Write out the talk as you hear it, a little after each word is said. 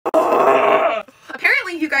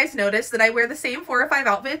Normally you guys notice that I wear the same 4 or 5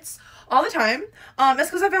 outfits all the time. That's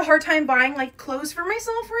because I have a hard time buying like clothes for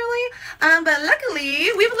myself, really. But luckily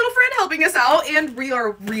we have a little friend helping us out and we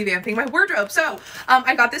are revamping my wardrobe. So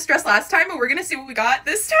I got this dress last time, but we're gonna see what we got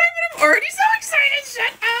this time, and I'm already so excited.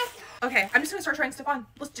 Shut up. Okay, I'm just gonna start trying stuff on.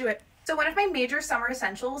 Let's do it. So one of my major summer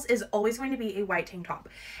essentials is always going to be a white tank top.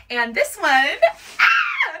 And this one has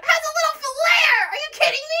a little flare. Are you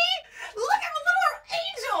kidding me? Look, I'm a little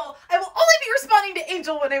angel. I will only be responding to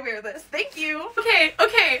Angel when I wear this. Thank you. Okay,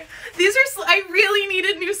 okay. These are, I really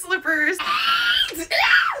needed new slippers.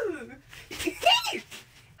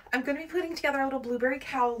 I'm going to be putting together a little blueberry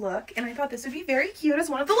cow look, and I thought this would be very cute as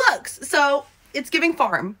one of the looks. So it's giving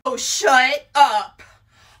farm. Oh, shut up.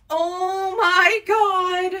 Oh my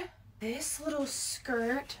God. This little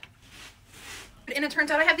skirt. And it turns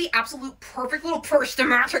out I have the absolute perfect little purse to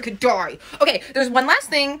match. I could die. Okay, there's one last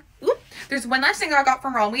thing. Oop. There's one last thing I got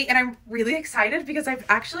from Romwee, and I'm really excited because I've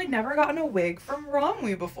actually never gotten a wig from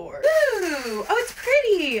Romwee before. Ooh, oh, it's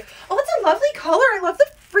pretty. Oh, it's a lovely color. I love the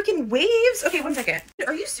freaking waves. Okay, one second.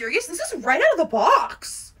 Are you serious? This is right out of the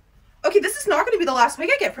box. Okay, this is not going to be the last wig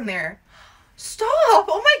I get from there. Stop.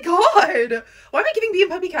 Oh my God. Why am I giving Bee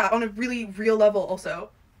and Puppy Cat on a really real level also?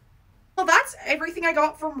 Well, that's everything I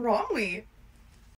got from Romwee.